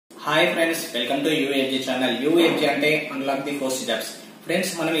Hi friends, welcome to UFG channel. UFG అంటే unlock the 4 steps.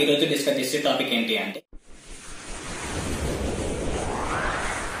 Friends, మనం ఈ రోజు డిస్కస్ చేసే టాపిక్ ఏంటి అంటే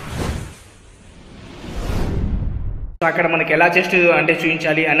అక్కడ మనకి ఎలా చెస్ట్ అంటే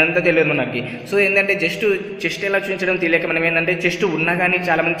చూపించాలి అని అంతా తెలియదు మనకి. సో ఏంటంటే చెస్ట్ ఎలా చూపించడం తెలియక మనం ఏంటంటే చెస్ట్ ఉన్నా కానీ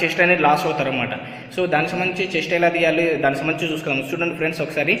చాలా మంది చెస్ట్ అనేది లాస్ అవుతారు అనమాట. సో దానికి సంబంధించి చెస్ట్ ఎలా తీయాలి దానికి సంబంధించి చూసుకుందాం. చూడండి ఫ్రెండ్స్,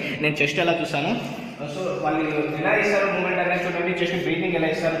 ఒకసారి నేను చెస్ట్ ఎలా చూసాను. సో వాళ్ళు ఎలా ఇస్తారు మూమెంట్ అనేది చూడండి. చెస్ట్ బ్రీతింగ్ ఎలా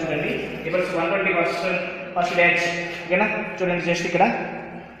ఇస్తారు చూడండి. ఇప్పుడు 120 ఫస్ట్ బ్యాచ్ ఓకేనా. చూడండి చెస్ట్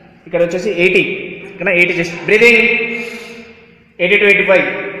ఇక్కడ వచ్చేసి 80 ఓకేనా. 80 చెస్ట్ బ్రీతింగ్ 80 to 85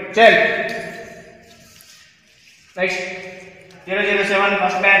 చల్. Next 007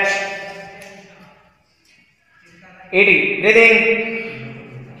 first batch 80 breathing.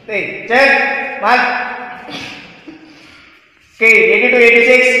 Hey, chal 1. Okay, 80 to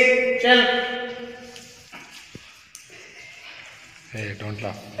 86 chal. Hey, don't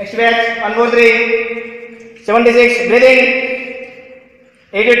laugh. Next batch 143 76 breathing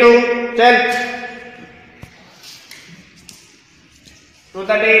 82 chal.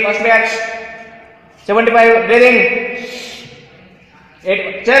 230 first batch 75 breathing 8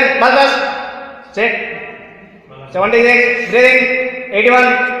 chal bas check 76 breathing 81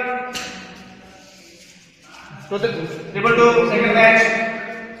 222 second batch.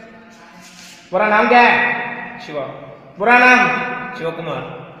 पूरा नाम क्या है? शिवा. पूरा नाम Shiv Kumar.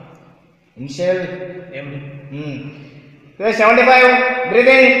 Initial M. 75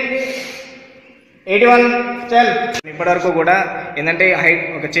 breathing 81 చల్. ఇప్పటివరకు కూడా ఏంటంటే హైట్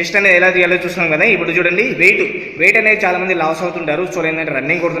ఒక చెస్ట్ అనేది ఎలా తీయాలో చూస్తున్నాం కదా. ఇప్పుడు చూడండి వెయిట్ అనేది చాలా మంది లాస్ అవుతుంటారు. సో ఏంటంటే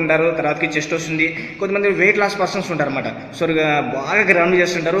రన్నింగ్ కొడుతుంటారు, తర్వాతకి చెస్ట్ వస్తుంది. కొంతమంది వెయిట్ లాస్ పర్సన్స్ ఉంటారు అనమాట. సో బాగా గ్రౌండ్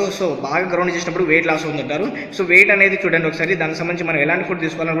చేస్తుంటారు. సో బాగా గ్రౌండ్ చేసినప్పుడు వెయిట్ లాస్ అవుతుంటారు. సో వెయిట్ అనేది చూడండి ఒకసారి. దానికి సంబంధించి మనం ఎలాంటి ఫుడ్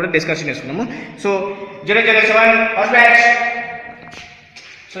తీసుకోవాలని కూడా డిస్కషన్ చేసుకున్నాము. So 007 first batch.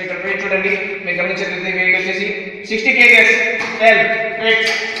 సో ఇక్కడ వెయిట్ చూడండి, మీరు గమనించేది వెయిట్ వచ్చేసి 60 kgs. చల్ wait.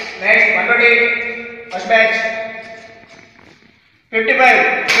 Next 120 first batch 55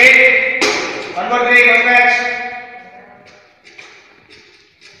 weight 143 first batch.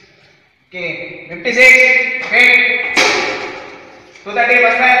 Okay, 56 weight 230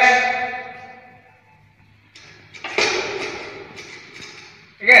 first batch.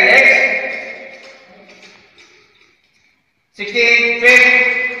 Again legs 60 weight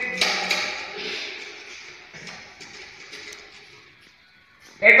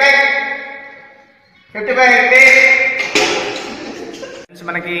 8 back 55 days.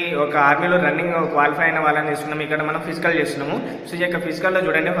 మనకి ఒక ఆర్మీలో రన్నింగ్ క్వాలిఫై అయిన వాళ్ళని తీసుకున్నాము. ఇక్కడ మనం ఫిజికల్ చేస్తున్నాము. సో ఈ యొక్క ఫిజికల్లో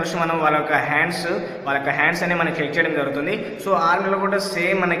చూడండి, ఫస్ట్ మనం వాళ్ళ యొక్క హ్యాండ్స్ అనేవి మనకి చెక్ చేయడం జరుగుతుంది. సో ఆర్మీలో కూడా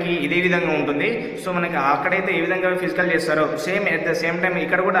సేమ్ మనకి ఇదే విధంగా ఉంటుంది. సో మనకి అక్కడైతే ఏ విధంగా ఫిజికల్ చేస్తారో same at the same time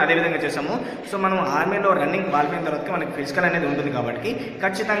ఇక్కడ కూడా అదే విధంగా చేస్తాము. సో మనం ఆర్మీలో రన్నింగ్ క్వాలిఫై అయిన తర్వాత మనకి ఫిజికల్ అనేది ఉంటుంది కాబట్టి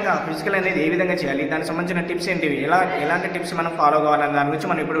ఖచ్చితంగా ఫిజికల్ అనేది ఏ విధంగా చేయాలి, దానికి సంబంధించిన టిప్స్ ఏంటివి, ఎలాంటి టిప్స్ మనం ఫాలో కావాలనే దాని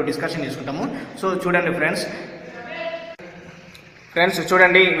గురించి మనం ఇప్పుడు డిస్కషన్ చేసుకుంటాము. సో చూడండి ఫ్రెండ్స్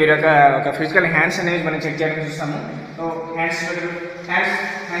చూడండి, వీరి యొక్క ఫిజికల్ హ్యాండ్స్ అనేవి మనం చెక్ చేయడానికి చూస్తాము. So hands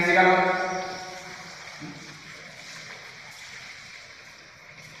దిగాలో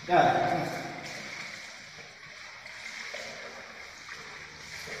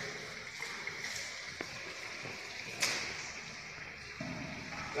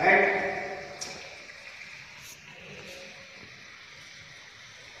right.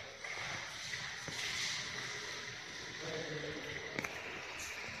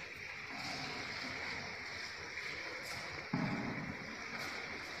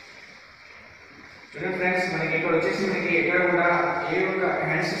 చూడండి ఫ్రెండ్స్, మనకి ఇక్కడ వచ్చేసి మనకి ఎక్కడ కూడా ఏ ఒక్క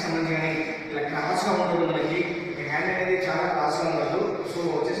హ్యాండ్స్కి సంబంధించి కానీ ఇలా క్రాస్గా ఉండదు. మనకి హ్యాండ్ అనేది చాలా క్రాస్గా ఉండదు. సో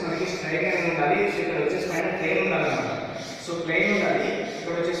వచ్చేసి మనకి స్ట్రైట్ అనేది ఉండాలి. సో ఇక్కడ వచ్చేసి పైన ప్లేన్ ఉండాలి అనమాట. సో ప్లేన్ ఉండాలి.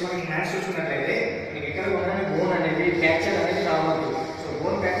 ఇక్కడ వచ్చేసి మనకి హ్యాండ్స్ చూసుకున్నట్లయితే మీకు ఎక్కడ కూడా బోన్ అనేది ఫ్రాక్చర్ అనేది రావద్దు. సో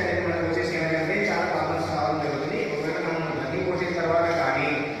బోన్ ఫ్రాక్చర్ అనేది మనకు వచ్చేసి ఏమైందంటే చాలా ప్రాబ్లమ్స్ రావడం జరుగుతుంది. ఒకవేళ మనం రన్నింగ్ కొట్టిన తర్వాత కానీ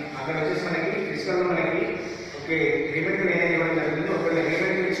అక్కడ వచ్చేసి మనకి ఫిజికల్లో మనకి ఓకే లిమిట్ అనేది ఇవ్వడం జరుగుతుంది. ఒకవేళ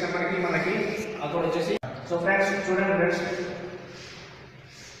లిమిట్ ఇచ్చినప్పటికీ మనకి అక్కడ వచ్చేసి. సో ఫ్రెండ్స్ చూడండి ఫ్రెండ్స్,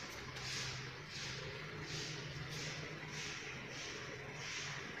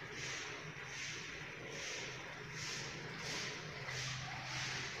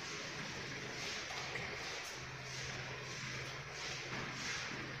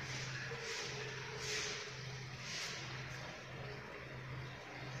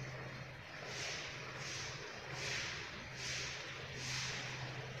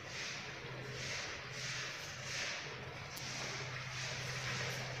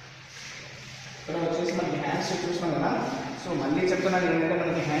 ఇక్కడ వచ్చేసి మనకి హ్యాండ్స్ చూస్తున్నాం కదా. సో మళ్ళీ చెప్తున్నాను ఏంటంటే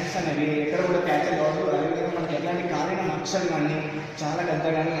మనకి హ్యాండ్స్ అనేవి ఎక్కడ కూడా క్యాచర్ కావద్దు. అదేవిధంగా మనకి ఎట్లాంటి కాలిన మచ్చలు కానీ చాలా పెద్ద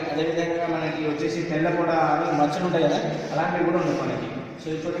కానీ అదేవిధంగా మనకి వచ్చేసి తెల్ల కూడా మచ్చలు ఉంటాయి కదా, అలాంటివి కూడా ఉండవు మనకి. సో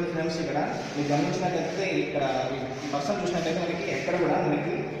చూడండి ఫ్రెండ్స్, ఇక్కడ మీరు గమనించినట్లయితే ఇక్కడ ఈ పర్సన్ చూసినట్లయితే మనకి ఎక్కడ కూడా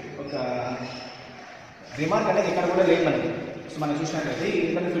మనకి ఒక రిమార్క్ అనేది ఎక్కడ కూడా లేదు మనకి. సో మనం చూసినట్లయితే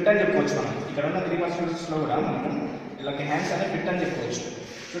ఇక్కడ ఫిట్ అని చెప్పుకోవచ్చు. మనం ఇక్కడ ఉన్న 3% కూడా మనం ఇలా హ్యాండ్స్ అనేది ఫిట్ అని చెప్పుకోవచ్చు.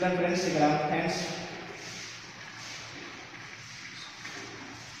 చూడండి ఫ్రెండ్స్, ఇక్కడ హ్యాండ్స్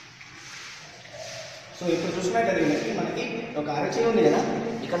సో ఇప్పుడు చూసినట్లయితే వీళ్ళకి మనకి ఒక అరచేయి ఉంది కదా,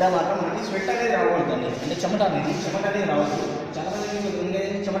 ఇక్కడ మాత్రం మనకి స్వెట్ అనేది రావద్దండి, అంటే చెమట అనేది రావద్దు. చాలా మంది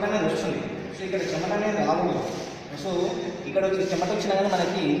ఉండేది చెమట అనేది వస్తుంది. సో ఇక్కడ చెమట అనేది రావద్దు. సో ఇక్కడ వచ్చి చెమట వచ్చినా కానీ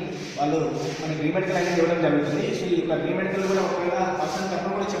మనకి వాళ్ళు మనకి రీమెడికల్ అనేది ఇవ్వడం జరుగుతుంది. సో ఈ యొక్క రీమెడికల్ కూడా ఒకవేళ పర్సన్ కన్నా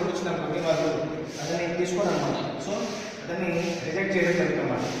కూడా చెమట వచ్చినప్పుడు వాళ్ళు అతన్ని తీసుకోవడం అనమాట. సో అతన్ని రిజెక్ట్ చేయడం జరుగుతుంది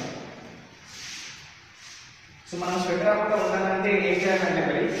అన్నమాట. సో మనం స్వెట్ రాకుండా ఉండాలంటే ఏం చేయాలంటే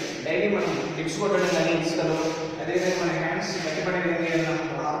మరి డైలీ మనం టిప్స్ కొట్టడం కానీ ఇసుకలు, అదేవిధంగా మన హ్యాండ్స్ గట్టిపడేది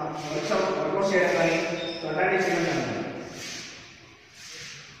వర్కౌట్ చేయడం కానీ అలాంటివి చేయడం కానీ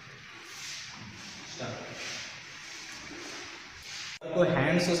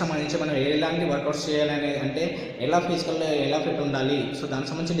హ్యాండ్స్ సంబంధించి మనం ఎలాంటి వర్కౌట్స్ చేయాలని, అంటే ఎలా ఫిజికల్లో ఎలా ఫిట్ ఉండాలి, సో దానికి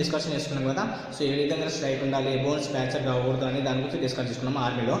సంబంధించి డిస్కషన్ చేసుకున్నాం కదా. సో ఏ విధంగా స్ట్రైట్ ఉండాలి, బోన్స్ ఫ్రాక్చర్ కాకూడదు అని దాని గురించి డిస్కస్ చేసుకున్నాం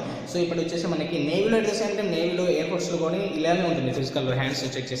ఆర్మీలో. సో ఇప్పుడు వచ్చేసి మనకి నేవీలో అట్ ద సేమ్ టైం నేవీలో ఎయిర్ఫోర్స్లో కూడా ఇలానే ఉంటుంది ఫిజికల్లో హ్యాండ్స్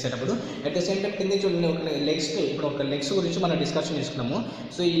చెక్ చేసేటప్పుడు. అట్ ద సేమ్ టైం కింద చూడండి ఒక లెగ్స్, ఇప్పుడు ఒక లెగ్స్ గురించి మనం డిస్కషన్ చేసుకున్నాము.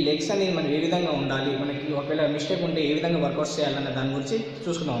 సో ఈ లెగ్స్ అనేది మనం ఏ విధంగా ఉండాలి, మనకి ఒకవేళ మిస్టేక్ ఉంటే ఏ విధంగా వర్కౌట్స్ చేయాలన్న దాని గురించి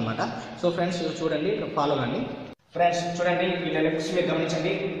చూసుకున్నాం అనమాట. సో ఫ్రెండ్స్ చూడండి, ఫాలో కండి. ఫ్రెండ్స్ చూడండి, వీళ్ళ లెగ్స్ మీరు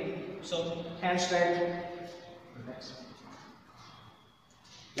గమనించండి. So hand straight,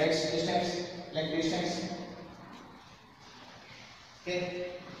 legs distance, leg distance. Okay,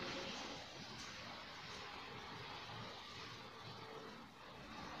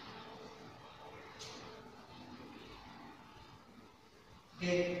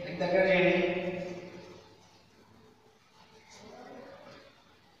 leg దగ్గర చేయండి.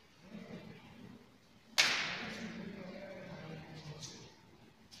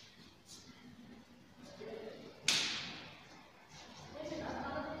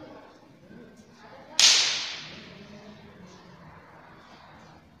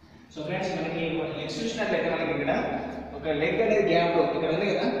 సో ఫ్రెండ్స్ మనకి లెగ్స్ చూసినట్లయితే మనకి ఇక్కడ ఒక లెగ్ అనేది గ్యాప్ ఇక్కడ ఉంది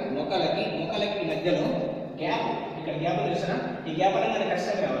కదా, మొక్కలకి మధ్యలో గ్యాప్, ఇక్కడ గ్యాప్ చూసారా, ఈ గ్యాప్ అనేది మనకి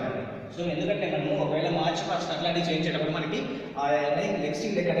ఖచ్చితంగా రావాలండి. సో ఎందుకంటే మనము ఒకవేళ మార్చ్ ఫాస్ట్ అట్లాంటివి చేయించేటప్పుడు మనకి లెగ్స్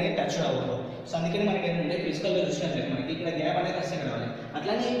లెగ్ అనేది టచ్ అవ్వదు. సో అందుకని మనకి ఏంటంటే ఫిజికల్లో చూసినట్లయితే మనకి ఇక్కడ గ్యాప్ అనేది ఖచ్చితంగా రావాలి.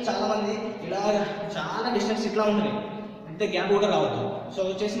 అట్లానే చాలా మంది ఇలా చాలా డిస్టెన్స్ ఇట్లా ఉంటుంది, ఇంత గ్యాప్ కూడా రావద్దు. సో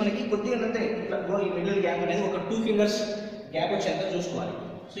వచ్చేసి మనకి కొద్దిగా అంతే ఇట్లా ఈ మిడిల్ గ్యాప్ అనేది ఒక 2 fingers గ్యాప్ వచ్చేంత చూసుకోవాలి.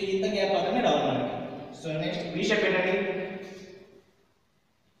 సో ఇంత గ్యాప్ మాత్రమే రావాలి మనకి. సో నెక్స్ట్ వీ షేప్ పెట్టండి.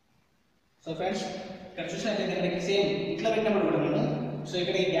 సో ఫ్రెండ్స్ ఇక్కడ చూసినట్లయితే మనకి సేమ్ ఇట్లా పెట్టినప్పుడు కూడా మనం సో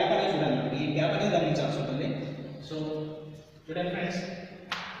ఇక్కడ ఈ గ్యాప్ అనేది చూడాలి, ఈ గ్యాప్ అనేది గమనించాల్సి ఉంటుంది. సో చూడండి ఫ్రెండ్స్,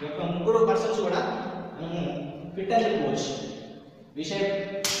 ఈ యొక్క 3 పర్సన్స్ కూడా మనము ఫిట్ అని చెప్పుకోవచ్చు. వీ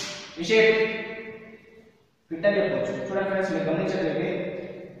షేప్ ఫిట్ అని చెప్పుకోవచ్చు. చూడండి ఫ్రెండ్స్, మీరు గమనించట్లయితే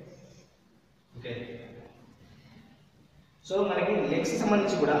ఓకే. సో మనకి లెగ్స్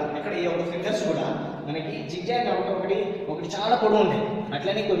సంబంధించి కూడా ఇక్కడ ఈ ఒక ఫింగర్స్ కూడా మనకి జిగ్జాగ్ కాబట్టి ఒకటి చాలా పొడవు ఉంటాయి,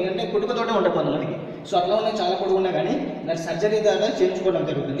 అట్లనే కొన్ని అంటే పుట్టుకతోటే ఉంటాయి కొంతమందికి. సో అట్లా ఉన్నాయి చాలా పొడవు ఉన్నాయి, కానీ దాని సర్జరీ ద్వారా చేయించుకోవడం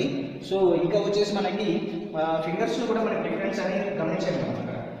జరుగుతుంది. సో ఇంకా వచ్చేసి మనకి ఫింగర్స్లో కూడా మనకి డిఫరెన్స్ అనేది గమనించాలి మనం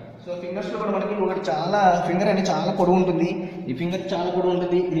అక్కడ. సో ఫింగర్స్లో కూడా మనకి ఒకటి చాలా ఫింగర్ అనేది చాలా పొడవు ఉంటుంది, ఈ ఫింగర్ చాలా పొడవు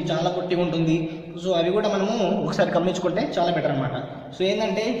ఉంటుంది, ఇది చాలా పొట్టిగా ఉంటుంది. సో అవి కూడా మనము ఒకసారి గమనించుకుంటే చాలా బెటర్ అనమాట. సో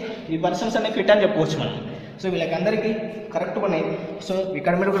ఏంటంటే ఈ పర్సన్స్ అనేవి ఫిట్ అని చెప్పుకోవచ్చు మనం. సో వీళ్ళకి అందరికీ కరెక్ట్గా ఉన్నాయి. సో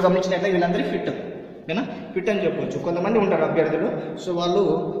ఇక్కడ మీరు కూడా గమనించినట్లయితే వీళ్ళందరికీ ఫిట్ ఓకేనా, ఫిట్ అని చెప్పవచ్చు. కొంతమంది ఉంటారు అభ్యర్థులు, సో వాళ్ళు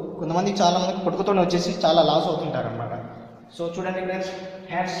కొంతమంది చాలా మందికి పుట్టుకతోనే వచ్చేసి చాలా లాస్ అవుతుంటారు అనమాట. సో చూడండి friends,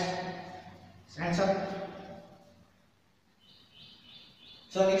 hands up.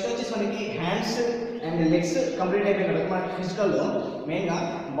 So next వచ్చేసి మనకి హ్యాండ్స్ అండ్ లెగ్స్ కంప్లీట్ అయిపోయిన తర్వాత మనకి ఫిజికల్లో మెయిన్గా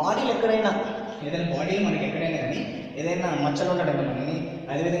బాడీలో ఎక్కడైనా ఏదైనా బాడీలో మనకి ఎక్కడైనా కానీ ఏదైనా మచ్చలు ఉండడం కానీ,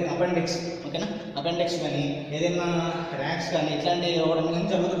 అదేవిధంగా అపెండిక్స్ ఓకేనా, అపెండిక్స్ కానీ ఏదైనా ర్యాక్స్ కానీ ఇట్లాంటివి అవ్వడం కానీ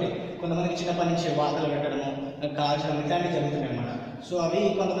జరుగుతుంటాయి. కొంతమందికి చిన్నప్పటి నుంచి వాతలు పెట్టడము, కాల్చడం ఇట్లాంటివి జరుగుతున్నాయి అన్నమాట. సో అవి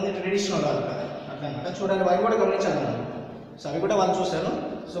కొంతమంది ట్రెడిషనల్ వాళ్ళు కదా అట్లా అనమాట. చూడాలి, అవి కూడా గమనించాలి మనం. సో అవి కూడా వాళ్ళు చూస్తారు,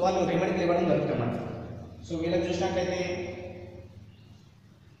 సో వాళ్ళు రెమెడీలు ఇవ్వడం జరుగుతుంది అన్నమాట. సో వీళ్ళకి చూసినట్లయితే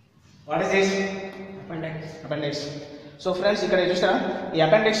what is this appendix. So friends ఇక్కడ చూసారా ఈ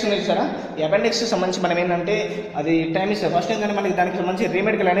అపెండిక్స్ ఉంది చూసారా, ఈ అపెండిక్స్ సంబంధించి మనం ఏంటంటే అది టైం ఇస్తారు. ఫస్ట్ ఏంటంటే మనకి దానికి సంబంధించి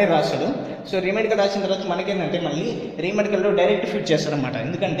రీమెడికల్ అనేది రాస్తాడు. సో రీమెడికల్ రాసిన తర్వాత మనకేంటంటే మళ్ళీ రీమెడికల్లో డైరెక్ట్ ఫిట్ చేస్తారనమాట.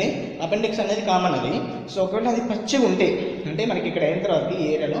 ఎందుకంటే అపెండిక్స్ అనేది కామన్ అది. సో ఒకవేళ అది పచ్చిగా ఉంటే అంటే మనకి ఇక్కడ అయిన తర్వాత ఈ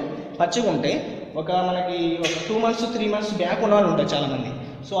ఏరియాలో పచ్చిగా ఉంటే మనకి ఒక 2 months 3 months బ్యాక్ ఉన్న వాళ్ళు ఉంటారు చాలామంది.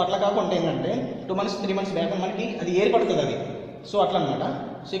 సో అట్లా కాకుండా ఏంటంటే 2 months 3 months బ్యాక్ మనకి అది ఏర్పడుతుంది అది. సో అట్లా అనమాట.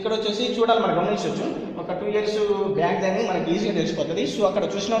 సో ఇక్కడ వచ్చేసి చూడాలి, మనం గమనించవచ్చు ఒక 2 years బ్యాక్ దాన్ని మనకి ఈజీగా తెలిసిపోతుంది. సో అక్కడ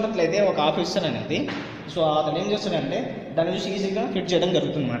చూసినట్లయితే ఒక ఆఫీసర్ అనేది సో అతను ఏం చేస్తాడంటే దాన్ని చూసి ఈజీగా ఫిట్ చేయడం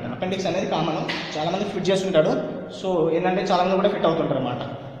జరుగుతుంది అనమాట. అపెండిక్స్ అనేది కామన్, చాలామంది ఫిట్ చేస్తుంటాడు. సో ఏంటంటే చాలామంది కూడా ఫిట్ అవుతుంటారు అనమాట.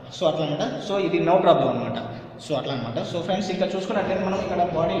 సో అట్లా అనమాట. సో ఇది నో ప్రాబ్లం అనమాట. సో అట్లా అనమాట. సో ఫ్రెండ్స్ ఇంకా చూసుకున్నట్లయితే మనం ఇక్కడ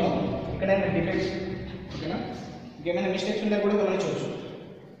బాడీలో ఎక్కడైనా డిఫెక్ట్స్ ఓకేనా, ఇంకేమైనా మిస్టేక్స్ ఉంటే కూడా గమనించవచ్చు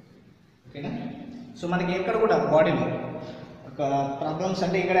ఓకేనా. సో మనకి ఎక్కడ కూడా బాడీలో ఒక ప్రాబ్లమ్స్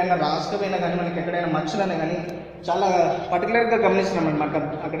అంటే ఎక్కడైనా రాసుకపోయినా కానీ మనకి ఎక్కడైనా మచ్చలైనా కానీ చాలా పర్టికులర్గా గమనిస్తున్నామండి. మనకు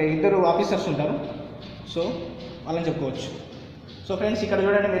అక్కడ 2 ఆఫీసర్స్ ఉంటారు. సో వాళ్ళని చెప్పుకోవచ్చు. సో ఫ్రెండ్స్ ఇక్కడ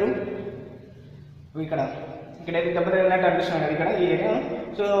చూడండి మీరు ఇక్కడైతే దెబ్బ తగిలినట్టు అనిపిస్తున్నాయి కదా ఇక్కడ ఈ ఏరియా.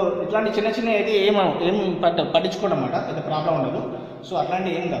 సో ఇట్లాంటి చిన్న చిన్న అయితే ఏం పట్టించుకోవడం అన్నమాట, పెద్ద ప్రాబ్లం ఉండదు. సో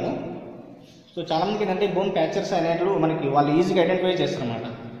అట్లాంటివి ఏం కాదు. సో చాలామందికి ఏంటంటే బోన్ ప్యాచర్స్ అనేట్లు మనకి వాళ్ళు ఈజీగా ఐడెంటిఫై చేస్తారు అన్నమాట.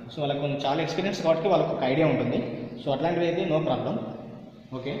 సో వాళ్ళకి కొంచెం చాలా ఎక్స్పీరియన్స్ కాబట్టి వాళ్ళకి ఒక ఐడియా ఉంటుంది. సో అట్లాంటివి అయితే no problem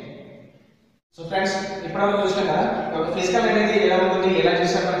okay. So friends ఇప్పటివరకు చూసినాం కదా ఒక ఫిజికల్ అనేది ఎలా ఉంటుంది, ఎలా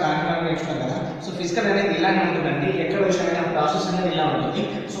చేస్తారు మన కార్యక్రమం నేర్చుకున్నాం కదా. సో ఫిజికల్ అనేది ఇలానే ఉంటుందండి, ఎక్కడ వచ్చినా ప్రాసెస్ అనేది ఇలా ఉంటుంది.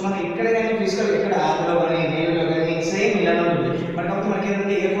 సో మనం ఎక్కడ కానీ ఫిజికల్ ఎక్కడ ఆర్మీలో కానీ నేవీలో కానీ సేమ్ ఇలానే ఉంటుంది. కాకపోతే మనకి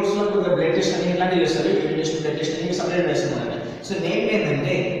ఏంటంటే ఎయిర్ ఫోర్స్లో బ్లడ్ టెస్ట్ అని ఇలాంటివి చేస్తారు, బ్లడ్ టెస్ట్ అని సపరేట్ చేస్తున్నారు. సో నేను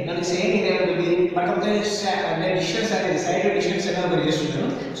ఏంటంటే నాకు సేమ్ ఇదే ఉంటుంది. కాకపోతే డిస్టెన్స్ అనేది సైడ్ డిస్టెన్స్ అనేది ఒకటి చేస్తుంటాను.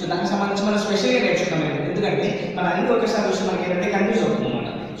 సో దానికి సంబంధించి మనం స్పెషల్గా నేర్చుకున్నాం. ఎందుకంటే మన అన్ని ఒకేసారి చూస్తే మనకి ఏంటంటే కన్ఫ్యూజ్ అవుతుంది అనమాట.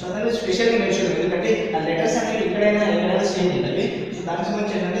 సో దాన్ని స్పెషల్గా నేర్చుకున్నాం. ఎందుకంటే ఆ లెటర్స్ అనేవి ఎక్కడైనా సేమ్ ఉంటుంది. సో దానికి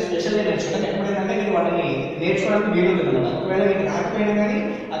సంబంధించి ఏంటంటే స్పెషల్గా నేర్చుకుంటాం. ఎప్పుడైనా మీరు వాటిని నేర్చుకోవడానికి వీలుంటుంది అనమాట. ఒకవేళ మీకు రాకపోయినా కానీ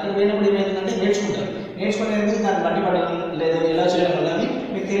అక్కడ పోయినప్పుడు ఏమైందంటే నేర్చుకుంటారు. నేర్చుకునేది దాన్ని బట్టి పడడం లేదా ఎలా చేయడం వల్ల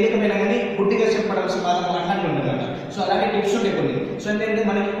మీకు తెలియకపోయినా కానీ గుడ్డిగా చెప్పడం బాధలు అట్లాంటివి ఉంటుంది. సో అలాంటి టిప్స్ ఉంటాయి కొన్ని. సో ఏంటంటే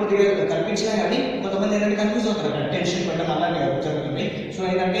మనకి కొద్దిగా కనిపించినా కానీ కొంతమంది ఏంటంటే కన్ఫ్యూజ్ అవుతారు అక్కడ టెన్షన్ పెట్టడం అలాంటివి జరుగుతుంది. సో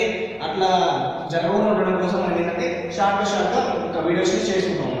ఏంటంటే అట్లా జరగకుండా ఉండడం కోసం మనం ఏంటంటే షార్ట్గా ఒక వీడియోస్ని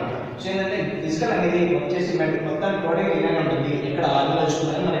చేసుకుంటాం అన్నమాట. సో ఏంటంటే ఫిజికల్ అనేది వచ్చేసి మొత్తం ప్రోడక్ట్ ఇలానే ఉంటుంది. ఎక్కడ ఆర్మీలో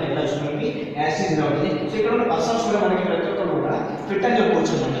చూసుకున్నాను మనకి ఎలా చూసుకోవడానికి యాసిడ్గా ఉంటుంది. సో ఇక్కడ ఉన్న పర్సన్స్ కూడా మనకి ప్రతి ఒక్కరు కూడా ఫిట్ అని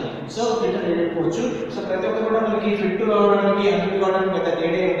చెప్పుకోవచ్చు అనమాట. సో ఫిట్ అని చెప్పుకోవచ్చు. సో ప్రతి ఒక్కరు కూడా మనకి ఫిట్ కావడానికి అన్ఫిట్ కావడానికి పెద్ద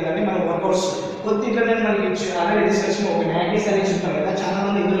తేడా ఉంటుందంటే మన వర్కౌట్స్ కొద్దిగానే మనకి ఆల్రెడీ డిస్కషన్ ఒక మ్యాగీస్ అనేది చెప్తాం కదా, చాలా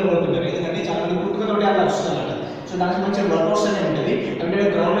మంది ఇందులో ఉంటున్నారు. ఎందుకంటే చాలా మంది పుట్టుకతోటి అలా వస్తున్నారు. సో దానికి మంచి వర్కౌట్స్ అనేది ఉంటుంది. అంటే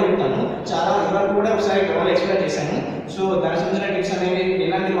నేను గ్రౌండ్లో చెప్తాను, చాలా ఇవరకు కూడా ఒకసారి గ్రౌండ్ ఎక్స్ప్లెయిన్ చేశాను. సో దానికి సంబంధించిన టిప్స్ అనేవి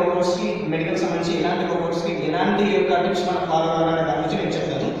ఎలాంటి వర్కౌట్స్కి మెడికల్ సంబంధించి ఎలాంటి వర్కౌట్స్కి ఎలాంటి యొక్క టిప్స్ మనం ఫాలో అవ్వాలనే దాని గురించి నేను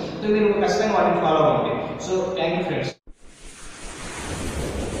చెప్తాను. సో మీరు ఖచ్చితంగా వాటిని ఫాలో అవ్వండి. So thank you friends.